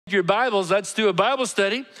Your Bibles, let's do a Bible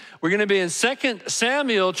study. We're going to be in 2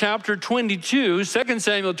 Samuel chapter 22, 2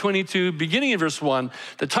 Samuel 22, beginning in verse 1.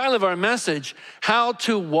 The title of our message, How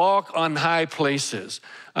to Walk on High Places.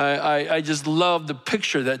 I just love the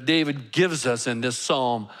picture that David gives us in this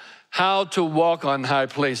psalm, how to walk on high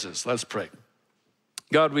places. Let's pray.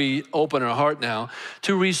 God, we open our heart now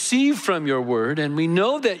to receive from your word, and we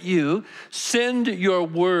know that you send your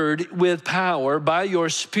word with power by your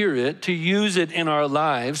spirit to use it in our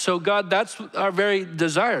lives. So God, that's our very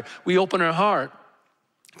desire. We open our heart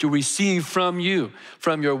to receive from you,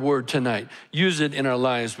 from your word tonight. Use it in our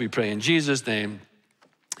lives, we pray. In Jesus' name,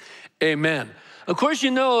 amen. Of course,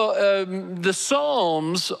 you know, the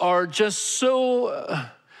Psalms are just so...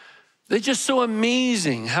 They're just so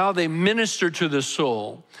amazing how they minister to the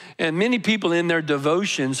soul. And many people in their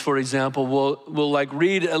devotions, for example, will like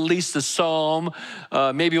read at least a psalm,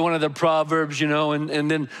 maybe one of the Proverbs, you know,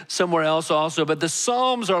 and then somewhere else also. But the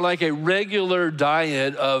Psalms are like a regular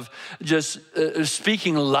diet of just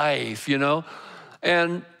speaking life, you know.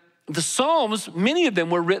 And the Psalms, many of them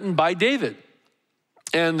were written by David.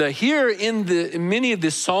 And here in many of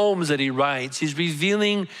the Psalms that he writes, he's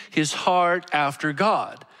revealing his heart after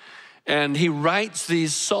God. And he writes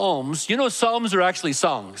these psalms. You know, psalms are actually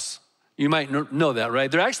songs. You might know that, right?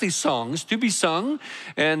 They're actually songs to be sung.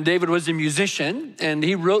 And David was a musician, and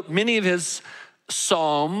he wrote many of his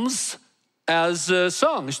psalms as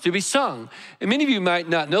songs to be sung. And many of you might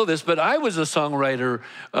not know this, but I was a songwriter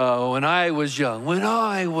when I was young. When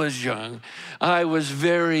I was young, I was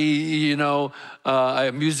very, you know,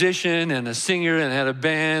 a musician and a singer and had a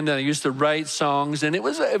band, and I used to write songs. And it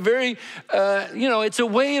was a very, you know, it's a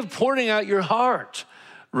way of pouring out your heart,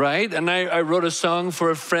 right? And I wrote a song for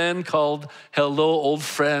a friend called Hello, Old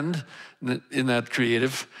Friend. Isn't that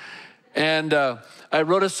creative? And I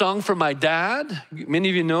wrote a song for my dad. Many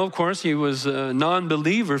of you know, of course, he was a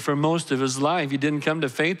non-believer for most of his life. He didn't come to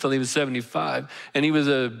faith till he was 75, and he was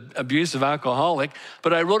an abusive alcoholic.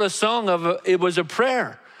 But I wrote a song it was a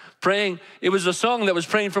prayer, praying. It was a song that was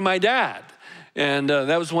praying for my dad. And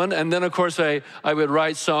that was one. And then, of course, I would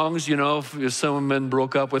write songs. You know, if someone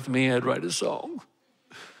broke up with me, I'd write a song.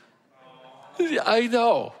 I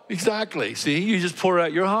know, exactly. See, you just pour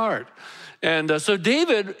out your heart. And so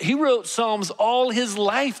David, he wrote Psalms all his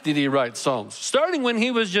life. Did he write Psalms? Starting when he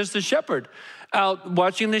was just a shepherd out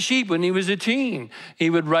watching the sheep when he was a teen. He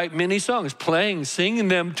would write many songs, singing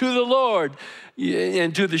them to the Lord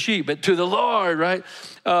and to the sheep, but to the Lord, right?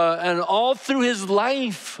 And all through his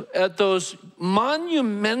life at those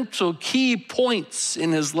monumental key points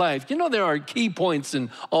in his life. You know, there are key points in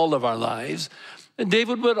all of our lives. And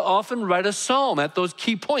David would often write a psalm at those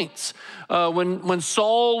key points. When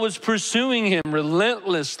Saul was pursuing him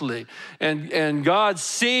relentlessly and God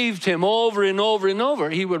saved him over and over and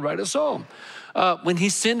over, he would write a psalm. When he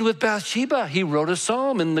sinned with Bathsheba, he wrote a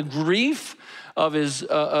psalm in the grief of his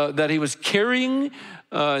that he was carrying,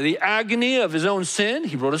 the agony of his own sin.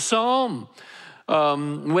 He wrote a psalm.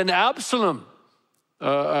 When Absalom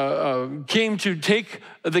came to take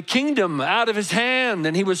the kingdom out of his hand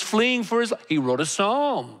and he was fleeing for his life, he wrote a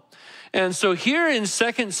psalm. And so here in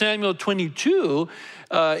 2 Samuel 22,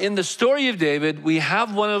 in the story of David, we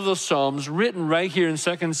have one of those psalms written right here in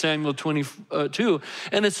 2 Samuel 22.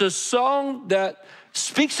 And it's a song that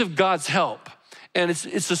speaks of God's help. And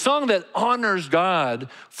it's a song that honors God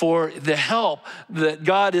for the help, that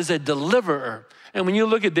God is a deliverer. And when you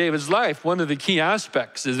look at David's life, one of the key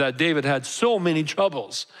aspects is that David had so many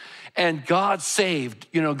troubles. And God saved,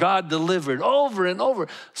 you know, God delivered over and over.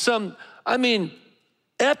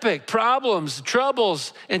 Epic problems,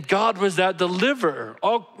 troubles, and God was that deliverer,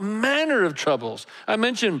 all manner of troubles. I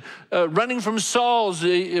mentioned running from Saul's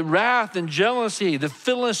wrath and jealousy, the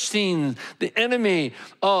Philistines, the enemy,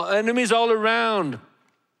 enemies all around,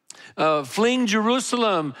 fleeing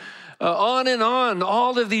Jerusalem, on and on,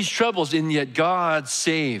 all of these troubles, and yet God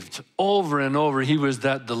saved over and over. He was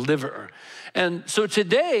that deliverer. And so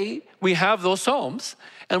today we have those Psalms,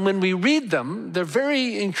 and when we read them, they're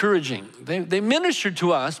very encouraging. They minister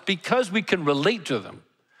to us because we can relate to them.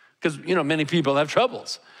 Because, you know, many people have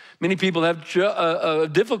troubles. Many people have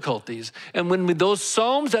difficulties. And when those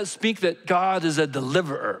Psalms that speak that God is a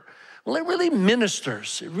deliverer, well, it really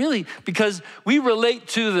ministers. It really, because we relate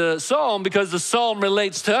to the Psalm because the Psalm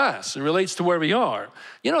relates to us. It relates to where we are.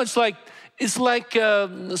 You know, it's like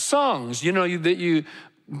songs, you know,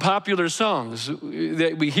 popular songs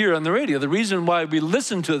that we hear on the radio. The reason why we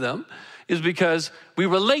listen to them is because we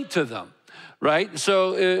relate to them, right?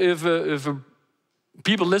 So if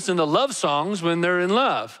people listen to love songs when they're in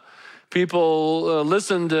love, people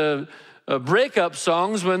listen to breakup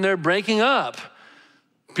songs when they're breaking up.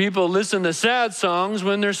 People listen to sad songs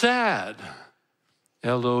when they're sad.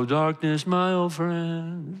 Hello, darkness, my old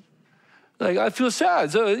friend. Like, I feel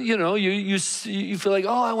sad. So, you feel like,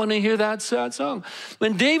 oh, I want to hear that sad song.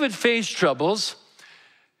 When David faced troubles,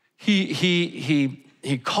 he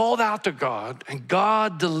called out to God, and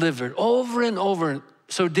God delivered over and over.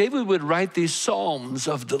 So David would write these psalms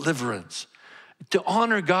of deliverance to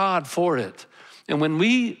honor God for it. And when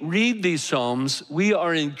we read these psalms, we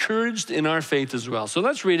are encouraged in our faith as well. So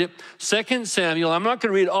let's read it. 2 Samuel. I'm not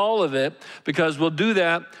going to read all of it because we'll do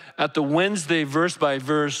that at the Wednesday verse by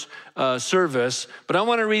verse service. But I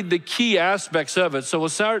want to read the key aspects of it. So we'll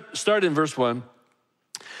start in verse 1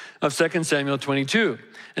 of 2 Samuel 22.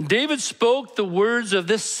 And David spoke the words of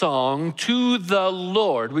this song to the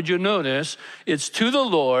Lord. Would you notice? It's to the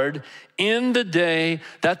Lord in the day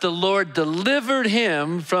that the Lord delivered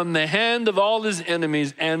him from the hand of all his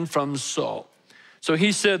enemies and from Saul. So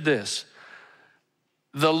he said this,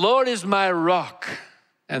 the Lord is my rock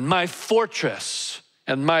and my fortress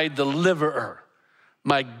and my deliverer,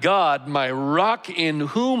 my God, my rock in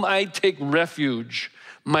whom I take refuge,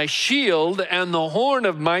 my shield and the horn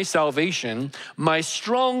of my salvation, my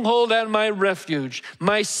stronghold and my refuge,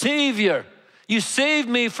 my Savior. You saved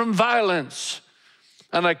me from violence.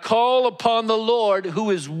 And I call upon the Lord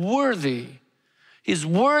who is worthy. He's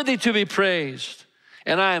worthy to be praised.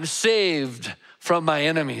 And I am saved from my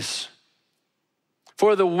enemies.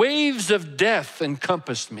 For the waves of death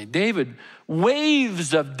encompassed me. David,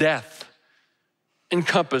 waves of death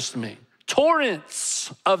encompassed me.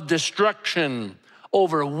 Torrents of destruction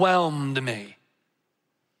overwhelmed me.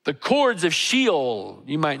 The cords of Sheol,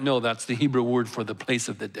 you might know that's the Hebrew word for the place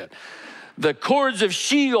of the dead. The cords of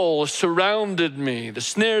Sheol surrounded me. The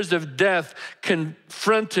snares of death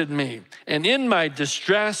confronted me. And in my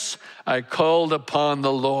distress, I called upon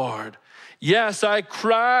the Lord. Yes, I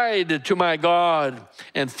cried to my God,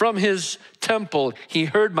 and from his temple, he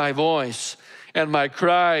heard my voice, and my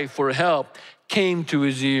cry for help came to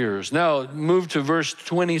his ears. Now, move to verse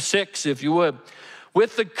 26, if you would.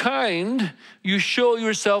 With the kind, you show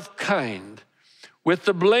yourself kind. With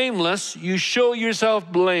the blameless, you show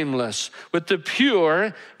yourself blameless. With the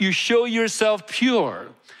pure, you show yourself pure.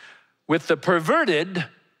 With the perverted,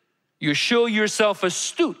 you show yourself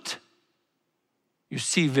astute. You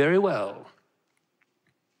see very well.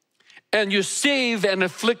 And you save an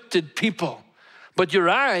afflicted people. But your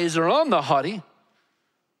eyes are on the haughty,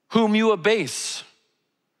 whom you abase.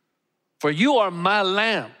 For you are my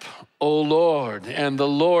lamp, O Lord, and the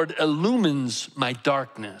Lord illumines my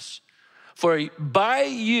darkness. For by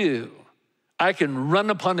you, I can run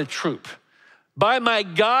upon a troop. By my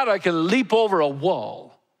God, I can leap over a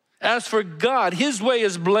wall. As for God, his way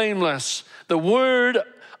is blameless. The word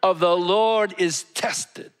of the Lord is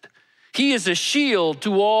tested. He is a shield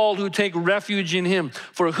to all who take refuge in him.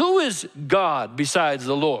 For who is God besides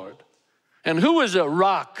the Lord? And who is a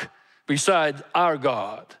rock besides our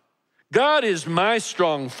God? God is my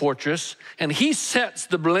strong fortress, and he sets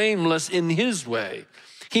the blameless in his way.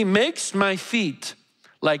 He makes my feet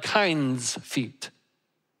like hinds' feet,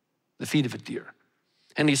 the feet of a deer.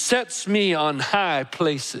 And he sets me on high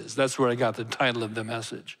places. That's where I got the title of the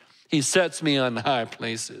message. He sets me on high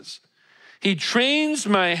places. He trains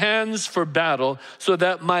my hands for battle so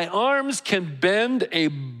that my arms can bend a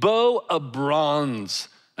bow of bronze.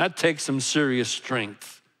 That takes some serious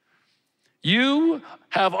strength. You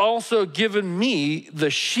have also given me the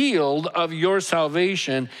shield of your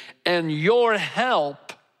salvation, and your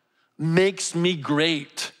help makes me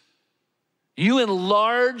great. You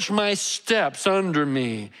enlarge my steps under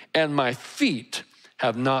me, and my feet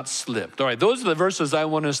have not slipped. All right, those are the verses I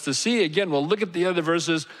want us to see. Again, we'll look at the other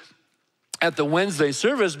verses at the Wednesday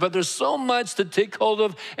service, but there's so much to take hold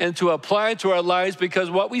of and to apply to our lives, because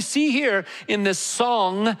what we see here in this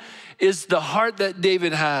song is the heart that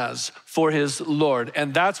David has for his Lord.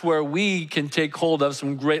 And that's where we can take hold of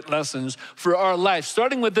some great lessons for our life,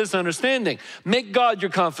 starting with this understanding. Make God your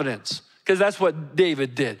confidence, because that's what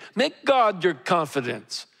David did. Make God your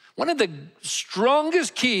confidence. One of the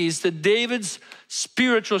strongest keys to David's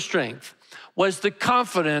spiritual strength was the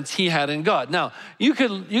confidence he had in God. Now, you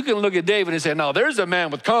can look at David and say, now there's a man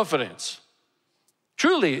with confidence.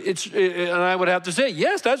 Truly, and I would have to say,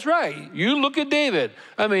 yes, that's right. You look at David.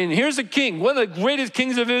 I mean, here's a king, one of the greatest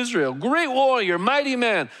kings of Israel, great warrior, mighty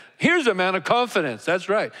man. Here's a man of confidence, that's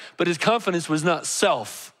right. But his confidence was not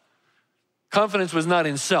self. Confidence was not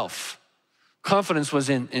in self. Confidence was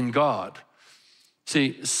in God.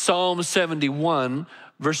 See, Psalm 71,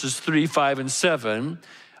 verses 3, 5, and 7,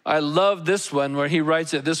 I love this one where he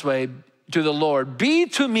writes it this way to the Lord, be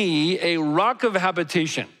to me a rock of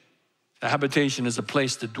habitation A habitation is a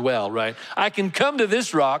place to dwell, right? I can come to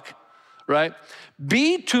this rock, right?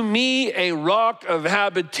 Be to me a rock of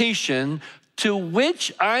habitation to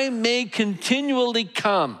which I may continually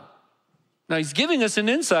come. Now he's giving us an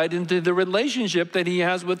insight into the relationship that he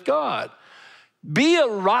has with God. Be a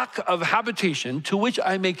rock of habitation to which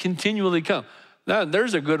I may continually come. Now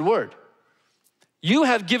there's a good word. You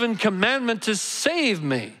have given commandment to save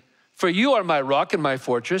me. For you are my rock and my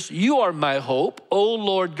fortress. You are my hope, O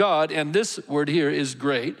Lord God. And this word here is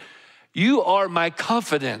great. You are my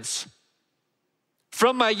confidence.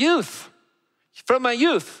 From my youth,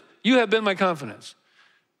 you have been my confidence.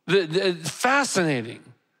 Fascinating.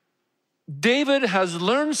 David has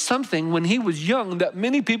learned something when he was young that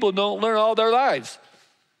many people don't learn all their lives.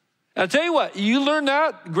 I'll tell you what, you learn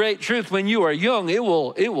that great truth when you are young, it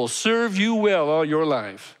will serve you well all your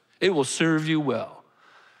life. It will serve you well.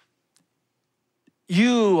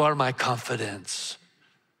 You are my confidence.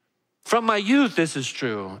 From my youth, this is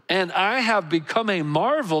true. And I have become a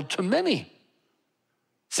marvel to many.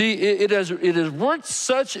 See, it has worked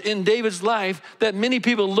such in David's life that many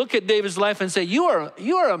people look at David's life and say, you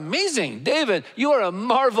are amazing, David, you are a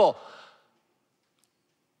marvel.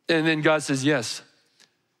 And then God says, yes,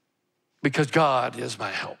 because God is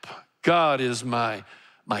my help. God is my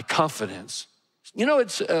confidence. You know,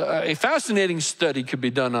 it's a fascinating study could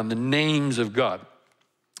be done on the names of God.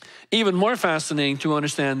 Even more fascinating to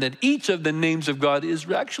understand that each of the names of God is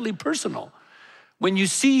actually personal. When you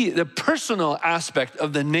see the personal aspect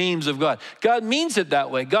of the names of God, God means it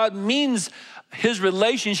that way. God means his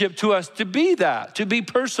relationship to us to be that, to be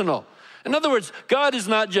personal. In other words, God is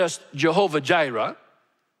not just Jehovah Jireh,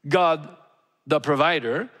 God the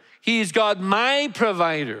provider. He's God my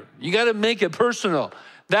provider. You got to make it personal.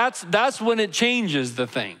 That's when it changes the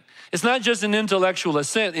thing. It's not just an intellectual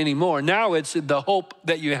assent anymore. Now it's the hope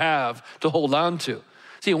that you have to hold on to.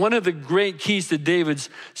 See, one of the great keys to David's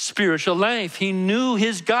spiritual life, he knew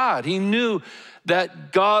his God. He knew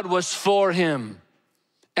that God was for him.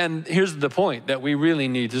 And here's the point that we really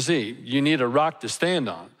need to see. You need a rock to stand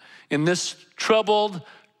on. In this troubled,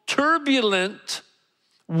 turbulent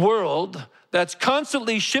world that's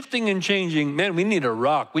constantly shifting and changing, man, we need a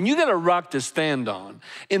rock. When you got a rock to stand on,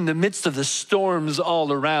 in the midst of the storms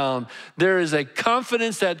all around, there is a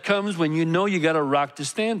confidence that comes when you know you got a rock to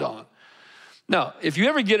stand on. Now, if you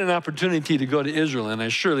ever get an opportunity to go to Israel, and I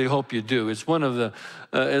surely hope you do, it's one of the,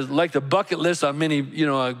 like the bucket list on many,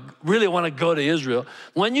 I really want to go to Israel.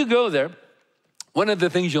 When you go there, one of the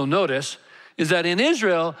things you'll notice is that in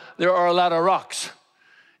Israel, there are a lot of rocks.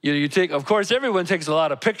 You take, of course, everyone takes a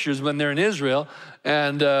lot of pictures when they're in Israel,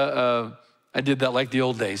 and I did that like the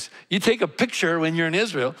old days. You take a picture when you're in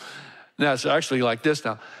Israel. Now, it's actually like this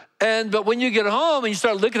now. But when you get home and you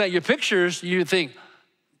start looking at your pictures, you think,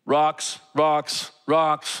 rocks, rocks,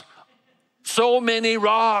 rocks. So many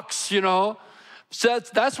rocks, So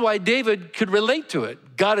that's why David could relate to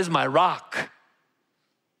it. God is my rock.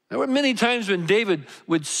 There were many times when David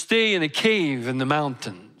would stay in a cave in the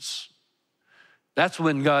mountains. That's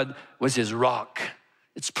when God was his rock.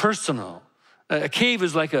 It's personal. A cave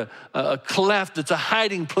is like a cleft. It's a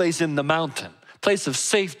hiding place in the mountain, place of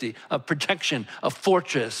safety, of protection, a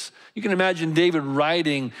fortress. You can imagine David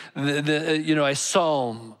writing a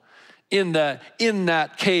psalm in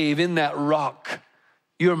that cave, in that rock.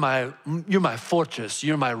 You're my fortress.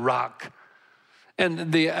 You're my rock.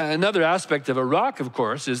 And another aspect of a rock, of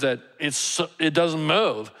course, is that it doesn't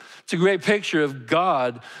move. It's a great picture of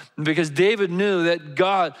God because David knew that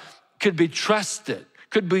God could be trusted,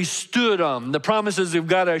 could be stood on. The promises of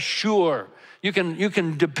God are sure. You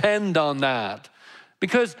can depend on that.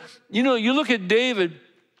 Because, you look at David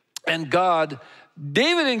and God.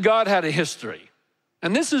 David and God had a history.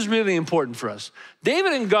 And this is really important for us.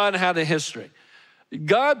 David and God had a history.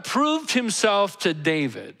 God proved himself to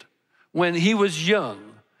David when he was young.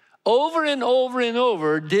 Over and over and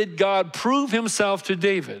over did God prove himself to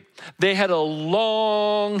David. They had a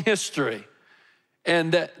long history.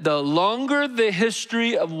 And the longer the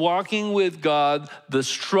history of walking with God, the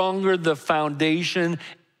stronger the foundation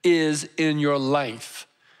is in your life.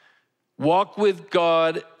 Walk with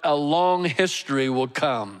God, a long history will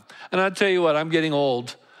come. And I'll tell you what, I'm getting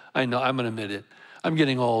old. I know, I'm gonna admit it. I'm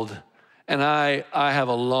getting old. And I have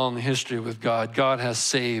a long history with God. God has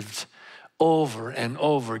saved over and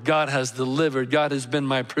over. God has delivered. God has been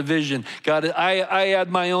my provision. I add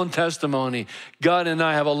my own testimony. God and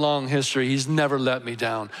I have a long history. He's never let me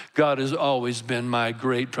down. God has always been my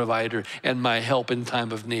great provider and my help in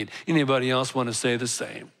time of need. Anybody else want to say the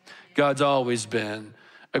same? God's always been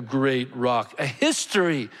a great rock, a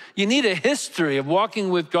history. You need a history of walking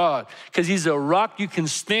with God because he's a rock you can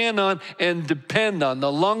stand on and depend on.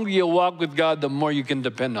 The longer you walk with God, the more you can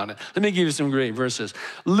depend on it. Let me give you some great verses.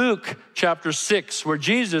 Luke chapter 6, where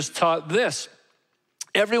Jesus taught this.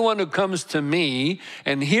 Everyone who comes to me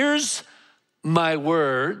and hears my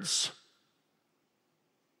words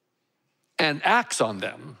and acts on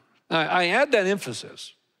them. I add that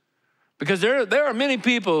emphasis because there are many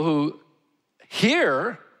people who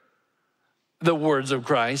hear the words of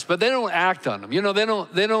Christ, but they don't act on them. You know,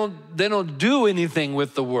 they don't do anything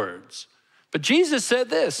with the words. But Jesus said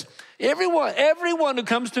this, everyone who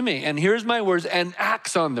comes to me and hears my words and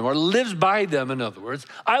acts on them or lives by them, in other words,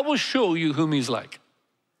 I will show you whom he's like.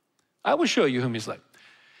 I will show you whom he's like.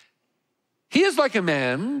 He is like a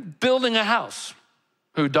man building a house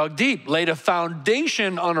who dug deep, laid a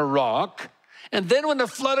foundation on a rock, and then when the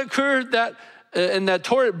flood occurred, and that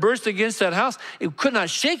torrent burst against that house, it could not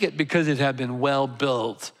shake it because it had been well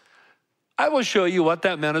built. I will show you what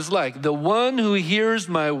that man is like. The one who hears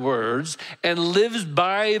my words and lives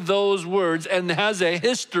by those words and has a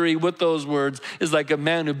history with those words is like a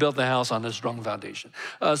man who built a house on a strong foundation.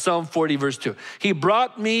 Psalm 40, verse 2. He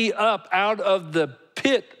brought me up out of the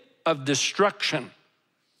pit of destruction.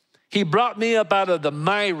 He brought me up out of the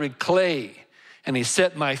miry clay, and he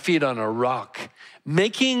set my feet on a rock,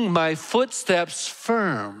 making my footsteps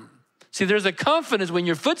firm. See, there's a confidence. When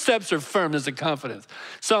your footsteps are firm, there's a confidence.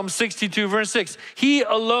 Psalm 62, verse 6. He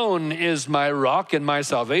alone is my rock and my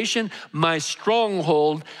salvation, my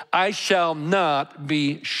stronghold. I shall not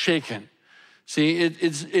be shaken. See,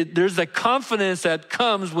 there's a confidence that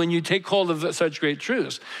comes when you take hold of such great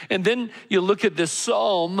truths. And then you look at this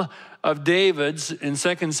psalm of David's in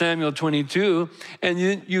 2 Samuel 22, and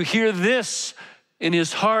you hear this in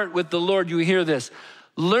his heart with the Lord. You hear this.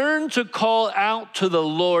 Learn to call out to the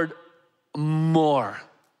Lord more.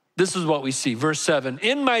 This is what we see. Verse 7.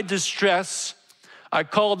 In my distress, I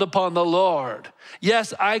called upon the Lord.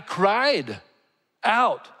 Yes, I cried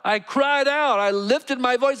out. I cried out. I lifted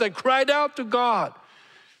my voice. I cried out to God.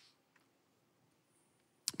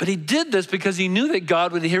 But he did this because he knew that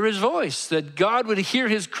God would hear his voice, that God would hear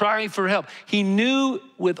his cry for help. He knew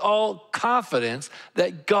with all confidence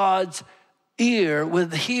that God's ear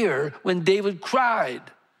would hear when David cried.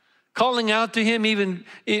 Calling out to him, even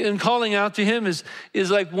calling out to him is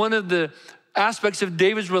like one of the aspects of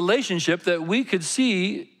David's relationship that we could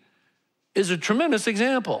see is a tremendous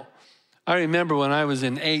example. I remember when I was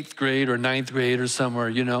in 8th grade or 9th grade or somewhere,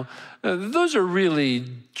 you know, those are really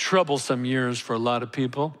troublesome years for a lot of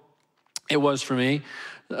people. It was for me.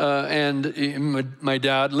 And my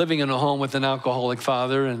dad living in a home with an alcoholic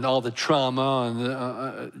father and all the trauma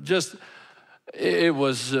and it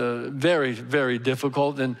was very, very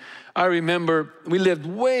difficult. And I remember we lived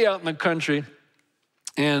way out in the country.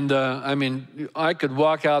 And I could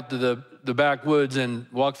walk out to the backwoods and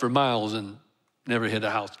walk for miles and never hit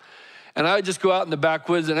a house. And I would just go out in the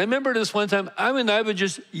backwoods. And I remember this one time, I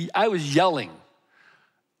was yelling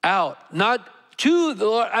out, not to the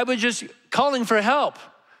Lord. I was just calling for help.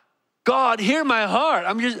 God, hear my heart.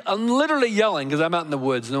 I'm literally yelling because I'm out in the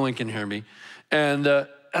woods. No one can hear me. And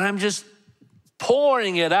I'm just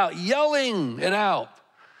pouring it out, yelling it out.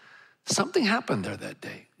 Something happened there that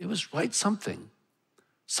day. It was quite something.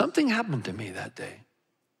 Something happened to me that day.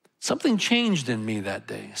 Something changed in me that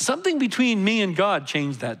day. Something between me and God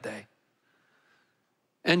changed that day.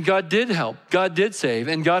 And God did help, God did save,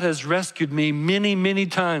 and God has rescued me many, many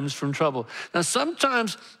times from trouble. Now,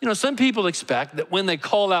 sometimes, some people expect that when they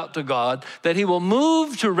call out to God, that he will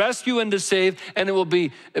move to rescue and to save, and it will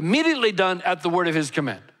be immediately done at the word of his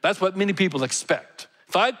command. That's what many people expect.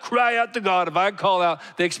 If I cry out to God, if I call out,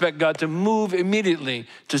 they expect God to move immediately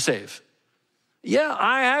to save. Yeah,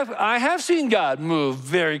 I have seen God move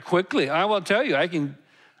very quickly. I will tell you, I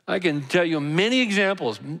can tell you many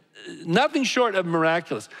examples, nothing short of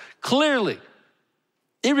miraculous, clearly,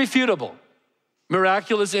 irrefutable,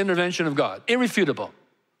 miraculous intervention of God, irrefutable,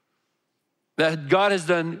 that God has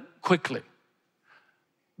done quickly.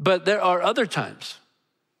 But there are other times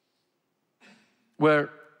where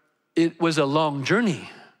it was a long journey,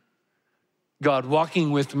 God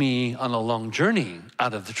walking with me on a long journey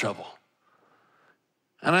out of the trouble.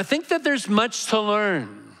 And I think that there's much to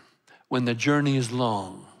learn when the journey is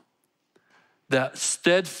long. That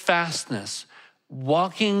steadfastness,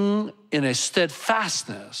 walking in a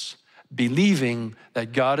steadfastness, believing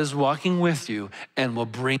that God is walking with you and will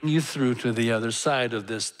bring you through to the other side of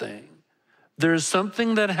this thing. There's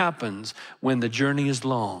something that happens when the journey is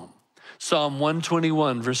long. Psalm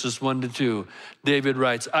 121, verses 1 to 2, David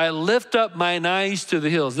writes, I lift up mine eyes to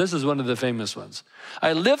the hills. This is one of the famous ones.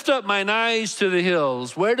 I lift up mine eyes to the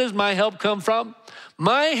hills. Where does my help come from?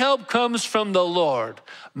 My help comes from the Lord,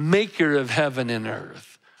 maker of heaven and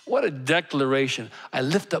earth. What a declaration. I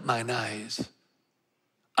lift up mine eyes.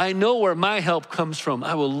 I know where my help comes from.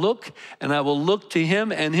 I will look, and I will look to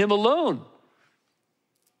him and him alone.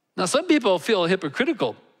 Now, some people feel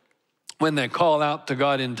hypocritical when they call out to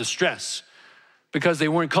God in distress because they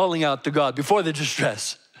weren't calling out to God before the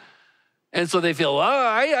distress. And so they feel,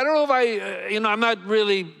 I don't know if I'm not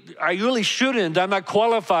really, I really shouldn't. I'm not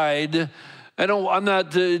qualified. I'm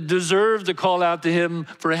not deserved to call out to him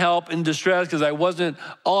for help in distress because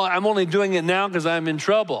I'm only doing it now because I'm in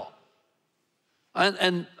trouble.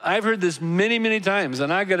 And I've heard this many, many times,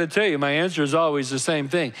 and I got to tell you, my answer is always the same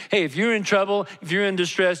thing. Hey, if you're in trouble, if you're in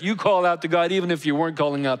distress, you call out to God even if you weren't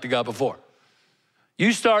calling out to God before.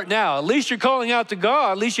 You start now. At least you're calling out to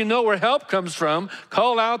God. At least you know where help comes from.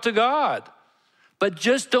 Call out to God. But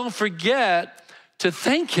just don't forget to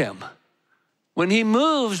thank him. When he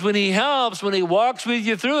moves, when he helps, when he walks with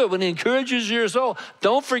you through it, when he encourages your soul,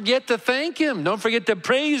 don't forget to thank him. Don't forget to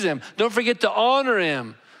praise him. Don't forget to honor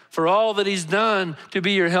him for all that he's done to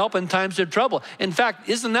be your help in times of trouble. In fact,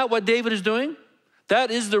 isn't that what David is doing?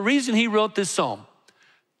 That is the reason he wrote this psalm,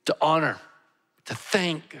 to honor, to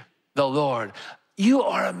thank the Lord. You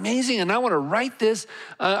are amazing, and I want to write this.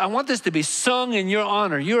 I want this to be sung in your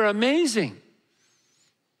honor. You're amazing.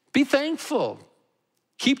 Be thankful.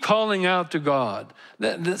 Keep calling out to God.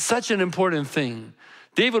 That's such an important thing.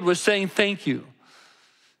 David was saying thank you.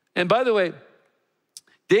 And by the way,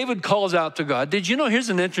 David calls out to God. Did you know, here's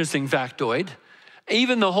an interesting factoid.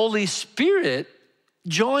 Even the Holy Spirit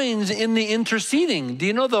joins in the interceding. Do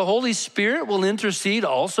you know the Holy Spirit will intercede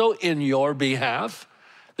also in your behalf?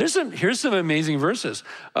 Here's some amazing verses.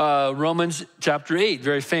 Romans chapter 8,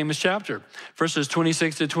 very famous chapter, verses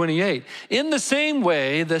 26 to 28. In the same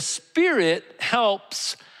way, the Spirit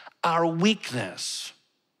helps our weakness.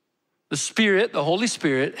 The Spirit, the Holy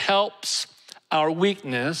Spirit, helps our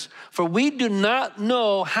weakness, for we do not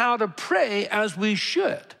know how to pray as we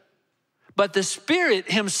should. But the Spirit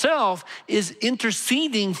himself is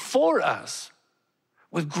interceding for us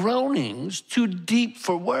with groanings too deep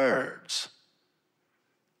for words.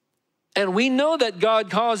 And we know that God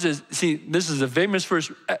causes, see, this is a famous verse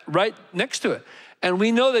right next to it. And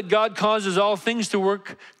we know that God causes all things to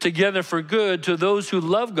work together for good to those who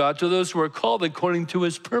love God, to those who are called according to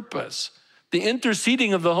his purpose. The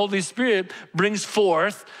interceding of the Holy Spirit brings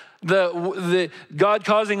forth the God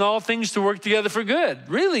causing all things to work together for good.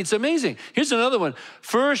 Really, it's amazing. Here's another one.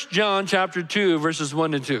 1 John chapter 2, verses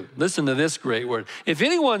 1 to 2. Listen to this great word. If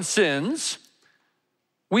anyone sins,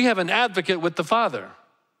 we have an advocate with the Father.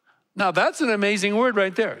 Now, that's an amazing word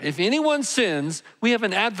right there. If anyone sins, we have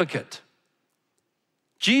an advocate.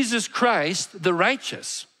 Jesus Christ, the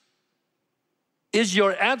righteous, is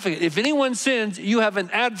your advocate. If anyone sins, you have an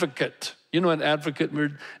advocate. You know an advocate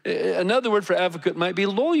word? Another word for advocate might be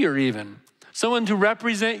lawyer even. Someone to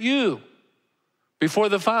represent you before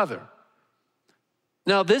the Father.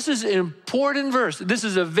 Now, this is an important verse. This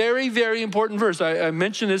is a very, very important verse. I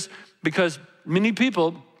mention this because many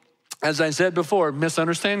people, as I said before,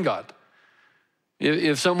 misunderstand God.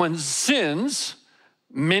 If someone sins,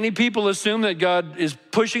 many people assume that God is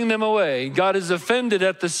pushing them away. God is offended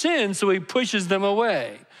at the sin, so he pushes them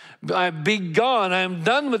away. Be gone, I am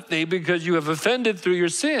done with thee because you have offended through your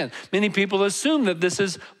sin. Many people assume that this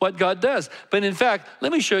is what God does. But in fact,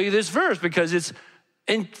 let me show you this verse because it's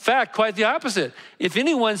in fact quite the opposite. If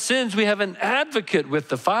anyone sins, we have an advocate with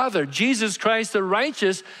the Father. Jesus Christ, the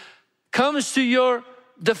righteous, comes to your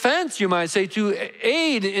defense, you might say, to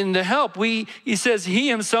aid in the help. He says he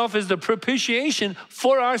himself is the propitiation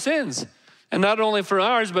for our sins. And not only for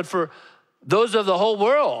ours, but for those of the whole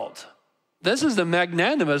world. This is the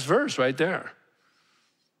magnanimous verse right there.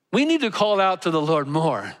 We need to call out to the Lord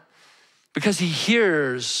more because he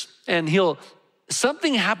hears and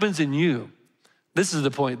something happens in you. This is the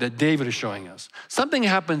point that David is showing us. Something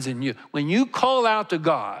happens in you. When you call out to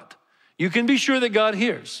God, you can be sure that God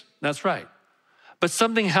hears. That's right. But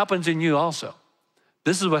something happens in you also.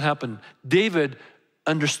 This is what happened. David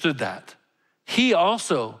understood that. He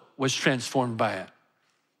also was transformed by it.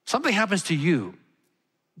 Something happens to you.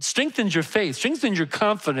 It strengthens your faith, strengthens your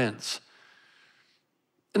confidence.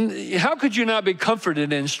 And how could you not be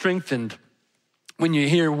comforted and strengthened when you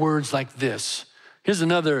hear words like this? Here's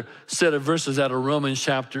another set of verses out of Romans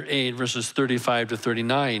chapter 8, verses 35 to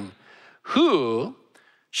 39. Who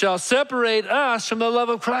shall separate us from the love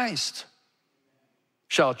of Christ?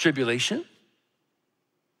 Shall tribulation,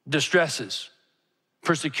 distresses,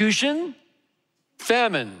 persecution,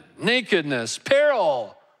 famine, nakedness,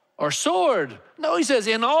 peril, or sword. No, he says,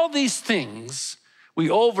 in all these things, we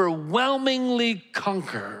overwhelmingly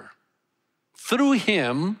conquer through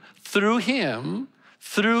him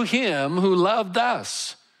who loved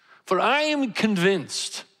us. For I am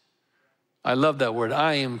convinced, I love that word,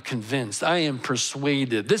 I am convinced, I am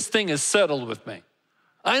persuaded. This thing is settled with me.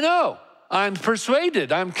 I know, I'm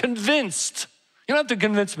persuaded, I'm convinced. You don't have to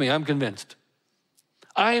convince me, I'm convinced.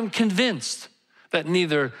 I am convinced that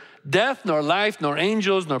neither death, nor life, nor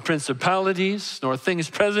angels, nor principalities, nor things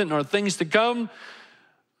present, nor things to come,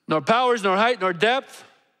 nor powers, nor height, nor depth,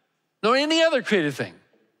 nor any other created thing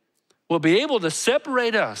will be able to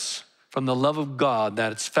separate us from the love of God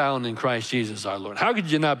that is found in Christ Jesus our Lord. How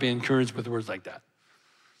could you not be encouraged with words like that?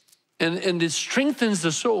 And it strengthens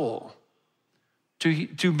the soul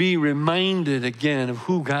to be reminded again of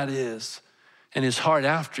who God is and his heart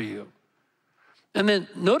after you. And then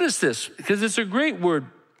notice this, because it's a great word.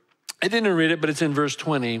 I didn't read it, but it's in verse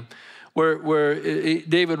 20, where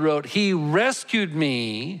David wrote, he rescued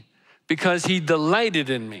me because he delighted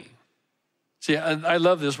in me. See, I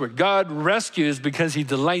love this word. God rescues because he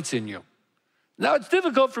delights in you. Now, it's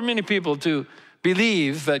difficult for many people to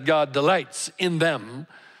believe that God delights in them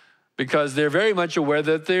because they're very much aware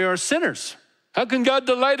that they are sinners. How can God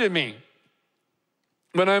delight in me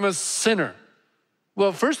when I'm a sinner?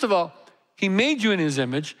 Well, first of all, he made you in his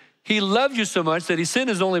image. He loved you so much that he sent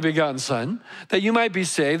his only begotten son, that you might be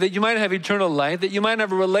saved, that you might have eternal life, that you might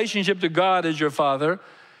have a relationship to God as your Father.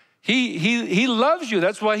 He loves you.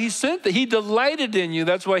 That's why he sent that. He delighted in you.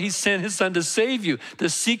 That's why he sent his son to save you, to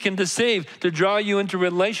seek and to save, to draw you into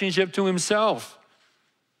relationship to himself.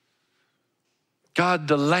 God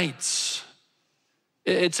delights.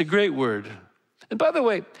 It's a great word. And by the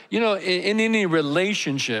way, you know, in any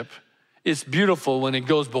relationship, it's beautiful when it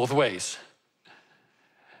goes both ways.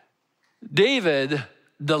 David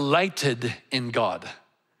delighted in God.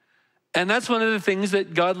 And that's one of the things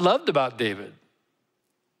that God loved about David.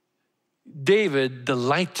 David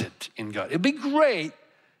delighted in God. It'd be great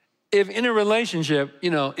if in a relationship,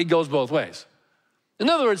 you know, it goes both ways. In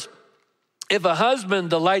other words, if a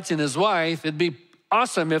husband delights in his wife, it'd be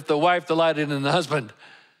awesome if the wife delighted in the husband.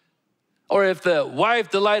 Or if the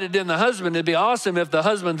wife delighted in the husband, it'd be awesome if the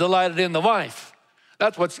husband delighted in the wife.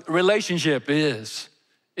 That's what relationship is.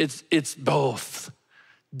 It's both.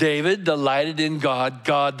 David delighted in God.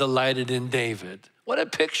 God delighted in David. What a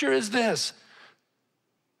picture is this?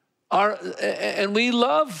 And we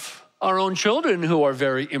love our own children who are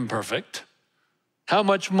very imperfect. How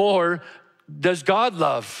much more does God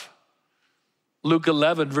love? Luke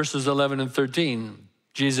 11, verses 11 and 13,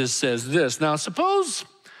 Jesus says this, Now suppose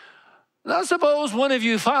one of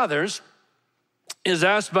you fathers is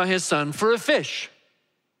asked by his son for a fish.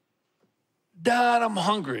 Dad, I'm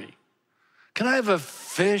hungry. Can I have a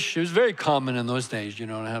fish? It was very common in those days, you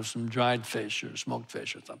know, to have some dried fish or smoked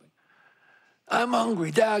fish or something. I'm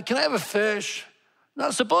hungry, Dad, can I have a fish?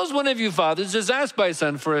 Now, suppose one of you fathers is asked by his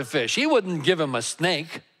son for a fish. He wouldn't give him a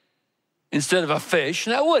snake instead of a fish,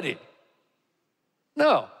 now would he?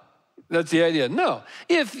 No, that's the idea. No.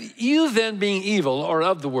 If you then, being evil or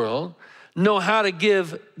of the world, know how to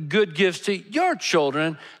give good gifts to your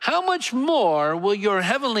children, how much more will your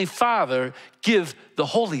heavenly Father give the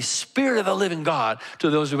Holy Spirit of the living God to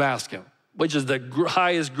those who ask him, which is the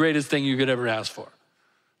highest, greatest thing you could ever ask for.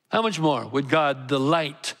 How much more would God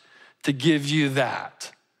delight to give you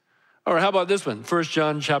that? Or how about this one? 1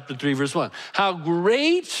 John chapter 3, verse 1. How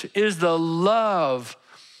great is the love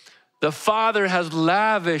the Father has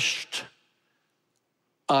lavished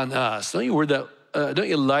on us. Don't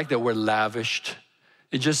you like that word lavished?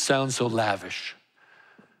 It just sounds so lavish.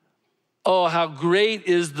 Oh, how great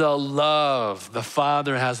is the love the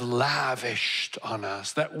Father has lavished on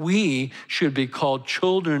us, that we should be called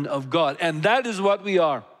children of God. And that is what we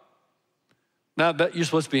are. Now, you're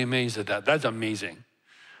supposed to be amazed at that. That's amazing.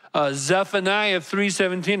 Zephaniah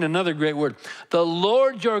 3:17, another great word. The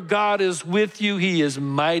Lord your God is with you. He is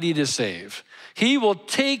mighty to save. He will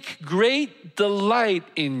take great delight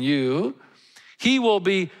in you. He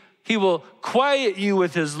will quiet you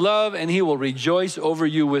with his love, and he will rejoice over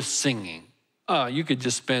you with singing. You could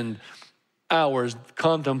just spend hours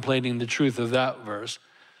contemplating the truth of that verse.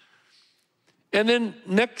 And then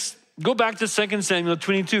next, go back to 2 Samuel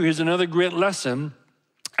 22. Here's another great lesson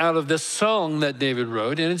out of this song that David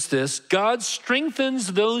wrote, and it's this: God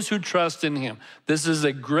strengthens those who trust in him. This is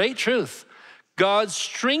a great truth. God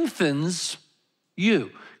strengthens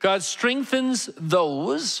you. God strengthens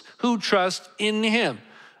those who trust in him.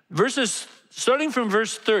 Verses, starting from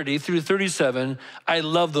verse 30 through 37, I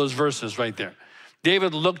love those verses right there.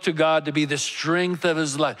 David looked to God to be the strength of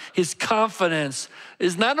his life. His confidence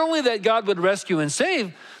is not only that God would rescue and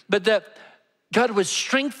save, but that God would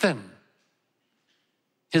strengthen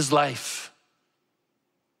his life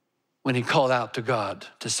when he called out to God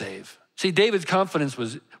to save. See, David's confidence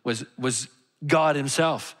was God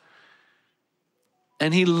himself.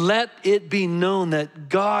 And he let it be known that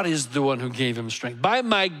God is the one who gave him strength. By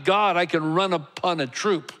my God, I can run upon a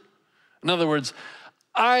troop. In other words,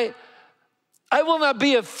 I will not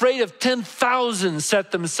be afraid of 10,000 set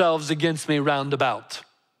themselves against me round about.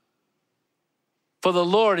 For the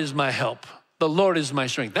Lord is my help. The Lord is my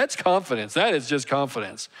strength. That's confidence. That is just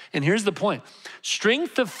confidence. And here's the point.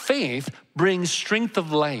 Strength of faith brings strength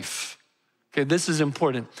of life. Okay, this is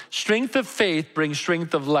important. Strength of faith brings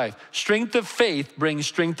strength of life. Strength of faith brings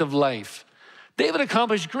strength of life. David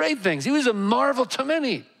accomplished great things. He was a marvel to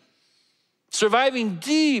many, surviving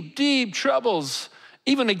deep, deep troubles,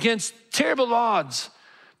 even against terrible odds.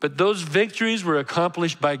 But those victories were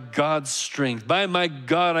accomplished by God's strength. By my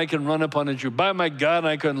God, I can run upon a troop. By my God,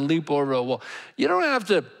 I can leap over a wall. You don't have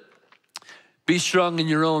to be strong in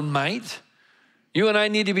your own might. You and I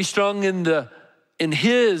need to be strong in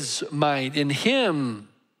his might, in him.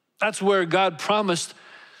 That's where God promised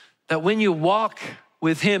that when you walk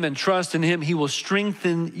with him and trust in him, he will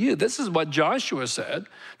strengthen you. This is what Joshua said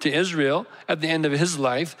to Israel at the end of his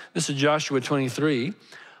life. This is Joshua 23.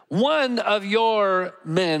 One of your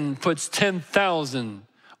men puts 10,000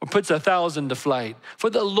 or puts 1,000 to flight. For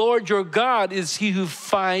the Lord your God is he who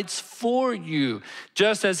fights for you,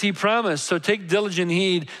 just as he promised. So take diligent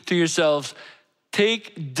heed to yourselves.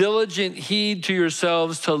 Take diligent heed to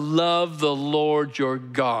yourselves to love the Lord your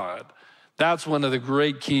God. That's one of the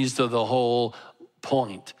great keys to the whole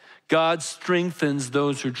point. God strengthens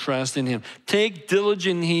those who trust in him. Take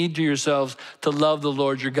diligent heed to yourselves to love the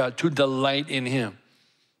Lord your God, to delight in him.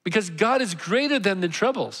 Because God is greater than the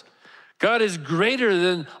troubles. God is greater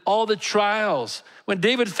than all the trials. When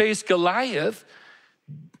David faced Goliath,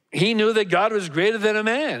 he knew that God was greater than a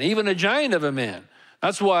man, even a giant of a man.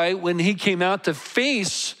 That's why when he came out to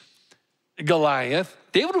face Goliath,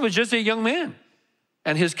 David was just a young man.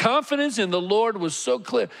 And his confidence in the Lord was so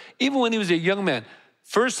clear, even when he was a young man.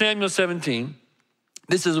 1 Samuel 17,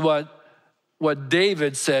 this is what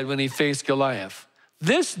David said when he faced Goliath.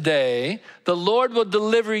 This day, the Lord will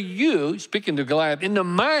deliver you, speaking to Goliath, into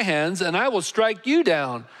my hands, and I will strike you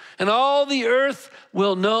down. And all the earth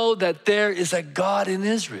will know that there is a God in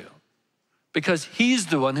Israel, because he's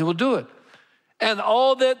the one who will do it. And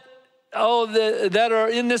all that are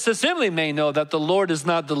in this assembly may know that the Lord is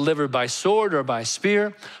not delivered by sword or by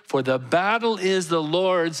spear, for the battle is the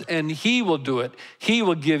Lord's, and he will do it. He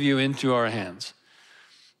will give you into our hands.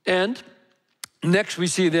 And next we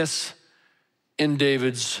see this in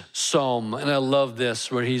David's psalm, and I love this,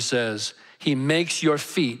 where he says, he makes your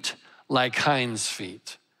feet like hinds'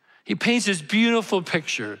 feet. He paints this beautiful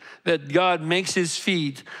picture that God makes his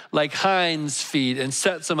feet like hinds' feet and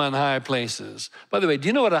sets them on high places. By the way, do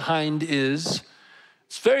you know what a hind is?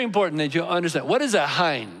 It's very important that you understand. What is a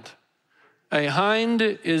hind? A hind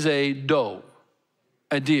is a doe,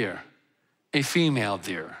 a deer, a female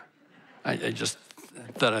deer. I just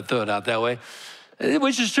thought I'd throw it out that way,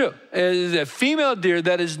 which is true. It is a female deer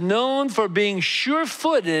that is known for being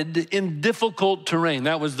sure-footed in difficult terrain.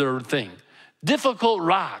 That was their thing. Difficult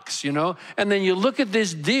rocks, you know? And then you look at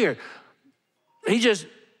this deer, he just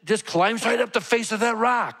climbs right up the face of that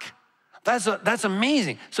rock. That's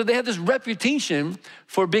amazing. So they had this reputation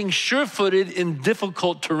for being sure-footed in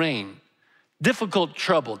difficult terrain, difficult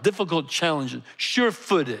trouble, difficult challenges,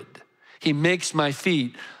 sure-footed. He makes my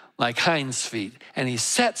feet like hinds' feet, and he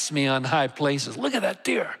sets me on high places. Look at that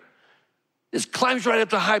deer. Just climbs right up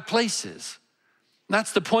to high places.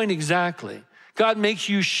 That's the point exactly. God makes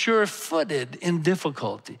you sure-footed in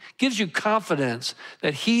difficulty, gives you confidence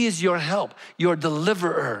that he is your help, your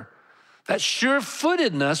deliverer. That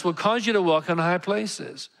sure-footedness will cause you to walk on high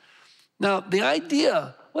places. Now, the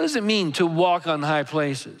idea, what does it mean to walk on high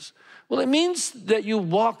places? Well, it means that you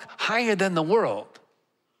walk higher than the world.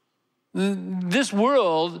 This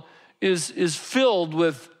world is filled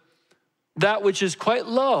with that which is quite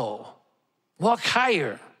low. Walk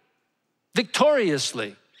higher,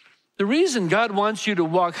 victoriously. The reason God wants you to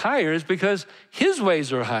walk higher is because his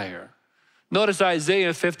ways are higher. Notice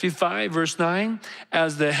Isaiah 55, verse 9.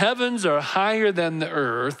 As the heavens are higher than the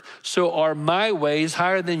earth, so are my ways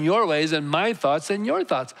higher than your ways, and my thoughts than your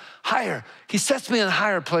thoughts. Higher. He sets me in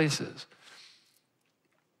higher places.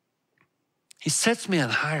 He sets me in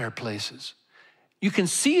higher places. You can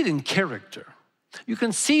see it in character. You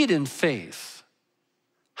can see it in faith.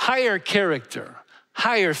 Higher character,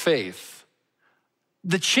 higher faith.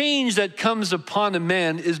 The change that comes upon a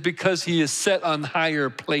man is because he is set on higher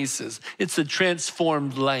places. It's a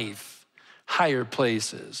transformed life, higher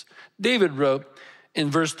places. David wrote in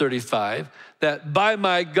verse 35 that by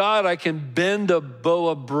my God I can bend a bow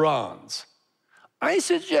of bronze. I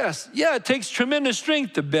suggest, yeah, it takes tremendous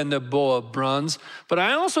strength to bend a bow of bronze, but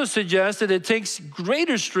I also suggest that it takes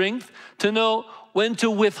greater strength to know when to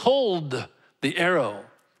withhold the arrow,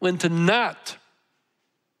 when to not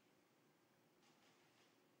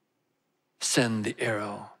send the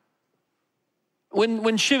arrow.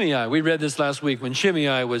 When Shimei, we read this last week, when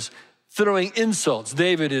Shimei was throwing insults,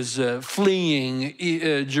 David is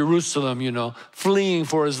fleeing Jerusalem, fleeing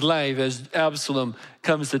for his life as Absalom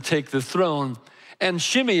comes to take the throne. And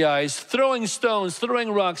Shimei is throwing stones,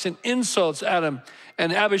 throwing rocks and insults at him.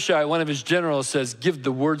 And Abishai, one of his generals, says, give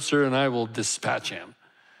the word, sir, and I will dispatch him.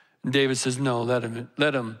 And David says, no, let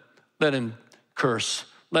him curse,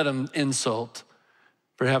 let him insult.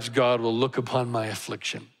 Perhaps God will look upon my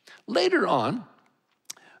affliction. Later on,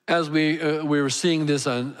 as we were seeing this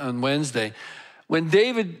on Wednesday, when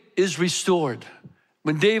David is restored,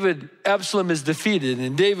 when Absalom is defeated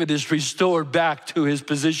and David is restored back to his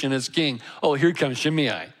position as king, oh, here comes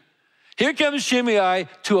Shimei. Here comes Shimei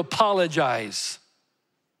to apologize.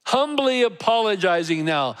 Humbly apologizing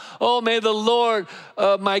now. Oh, may the Lord,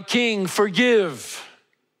 my king, forgive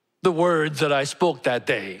the words that I spoke that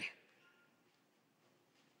day.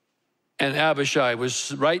 And Abishai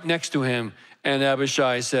was right next to him, and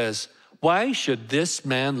Abishai says, why should this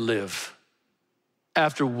man live?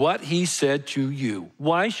 After what he said to you,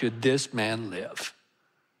 why should this man live?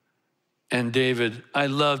 And David, I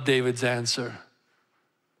love David's answer.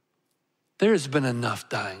 There has been enough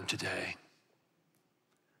dying today.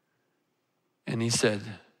 And he said,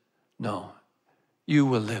 no, you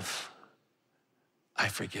will live. I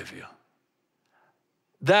forgive you.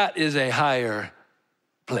 That is a higher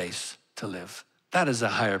place to live. That is a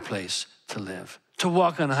higher place to live. To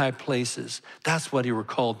walk on high places. That's what you were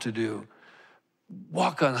called to do.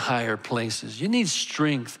 Walk on higher places. You need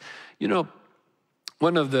strength.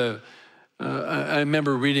 One of I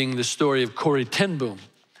remember reading the story of Corrie ten Boom.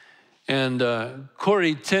 And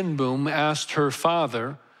Corrie ten Boom asked her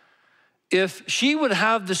father if she would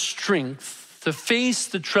have the strength to face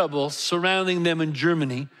the trouble surrounding them in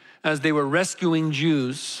Germany as they were rescuing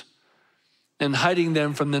Jews and hiding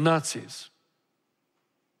them from the Nazis.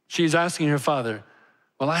 She's asking her father,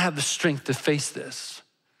 will I have the strength to face this?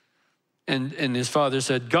 And his father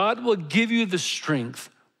said, God will give you the strength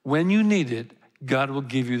when you need it. God will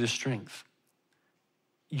give you the strength.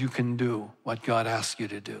 You can do what God asks you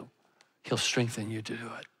to do. He'll strengthen you to do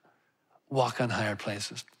it. Walk on higher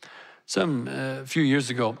places. A few years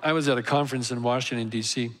ago, I was at a conference in Washington,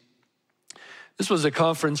 D.C. This was a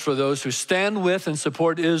conference for those who stand with and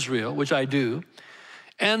support Israel, which I do.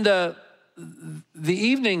 And the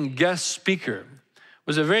evening guest speaker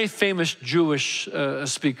was a very famous Jewish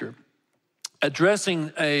speaker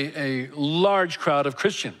addressing a large crowd of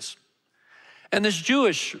Christians. And this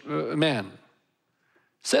Jewish man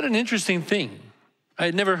said an interesting thing. I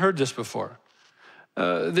had never heard this before.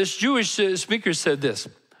 This Jewish speaker said this: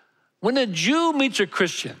 when a Jew meets a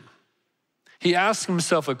Christian, he asks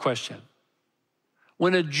himself a question.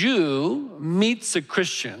 When a Jew meets a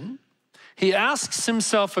Christian, he asks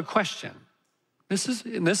himself a question. This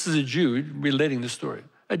is a Jew relating the story.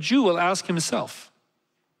 A Jew will ask himself,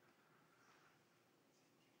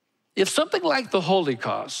 if something like the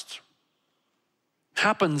Holocaust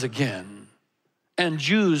happens again and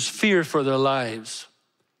Jews fear for their lives,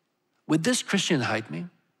 would this Christian hide me?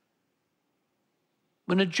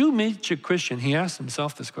 When a Jew meets a Christian, he asks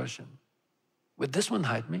himself this question: would this one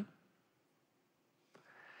hide me?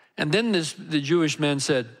 And then the Jewish man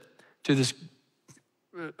said to this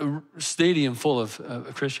stadium full of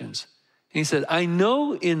Christians, he said, I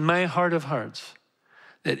know in my heart of hearts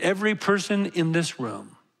that every person in this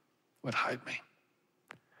room would hide me.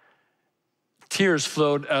 Tears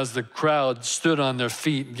flowed as the crowd stood on their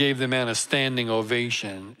feet and gave the man a standing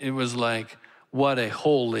ovation. It was like, what a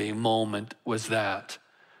holy moment was that.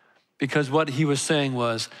 Because what he was saying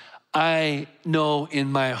was, I know in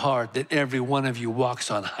my heart that every one of you walks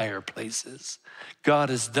on higher places. God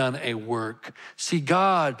has done a work. See,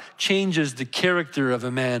 God changes the character of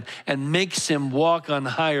a man and makes him walk on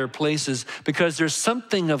higher places because there's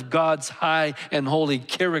something of God's high and holy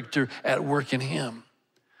character at work in him.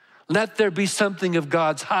 Let there be something of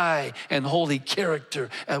God's high and holy character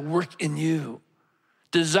at work in you.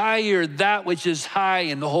 Desire that which is high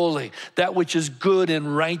and holy, that which is good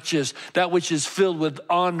and righteous, that which is filled with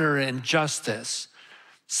honor and justice.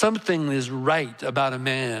 Something is right about a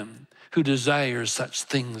man who desires such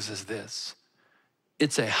things as this.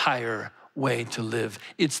 it's a higher way to live.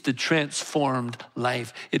 It's the transformed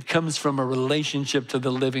life. It comes from a relationship to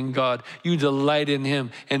the living God. You delight in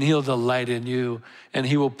him and he'll delight in you, and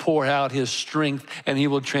he will pour out his strength and he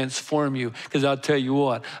will transform you. Because I'll tell you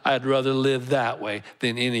what, I'd rather live that way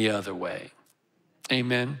than any other way.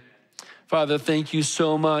 Amen. Father, thank you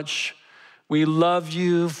so much. We love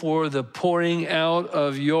you for the pouring out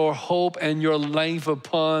of your hope and your life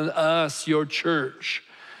upon us, your church.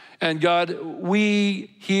 And God,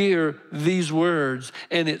 we hear these words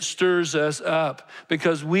and it stirs us up,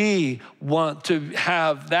 because we want to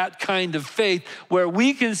have that kind of faith where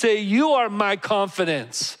we can say, you are my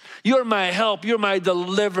confidence. You're my help. You're my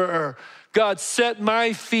deliverer. God, set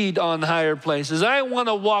my feet on higher places. I want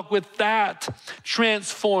to walk with that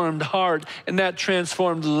transformed heart and that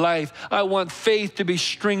transformed life. I want faith to be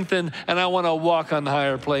strengthened, and I want to walk on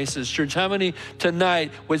higher places. Church, how many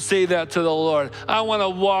tonight would say that to the Lord? I want to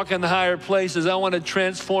walk in higher places. I want a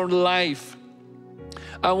transformed life.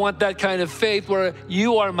 I want that kind of faith where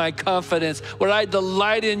you are my confidence, where I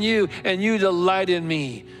delight in you and you delight in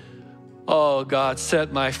me. Oh, God,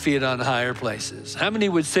 set my feet on higher places. How many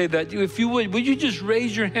would say that? If you would you just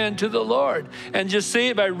raise your hand to the Lord and just say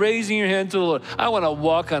it by raising your hand to the Lord? I want to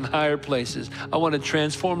walk on higher places. I want to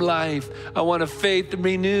transform life. I want a faith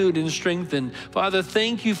renewed and strengthened. Father,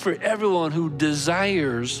 thank you for everyone who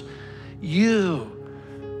desires you.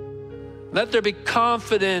 Let there be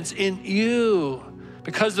confidence in you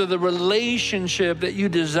because of the relationship that you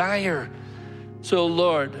desire. So,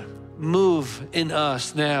 Lord, move in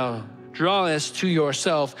us now. Draw us to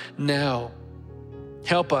yourself now.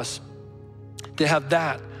 Help us to have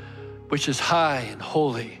that which is high and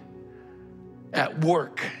holy at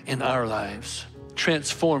work in our lives,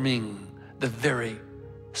 transforming the very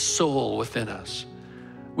soul within us.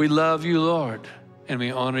 We love you, Lord, and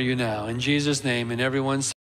we honor you now. In Jesus' name, and everyone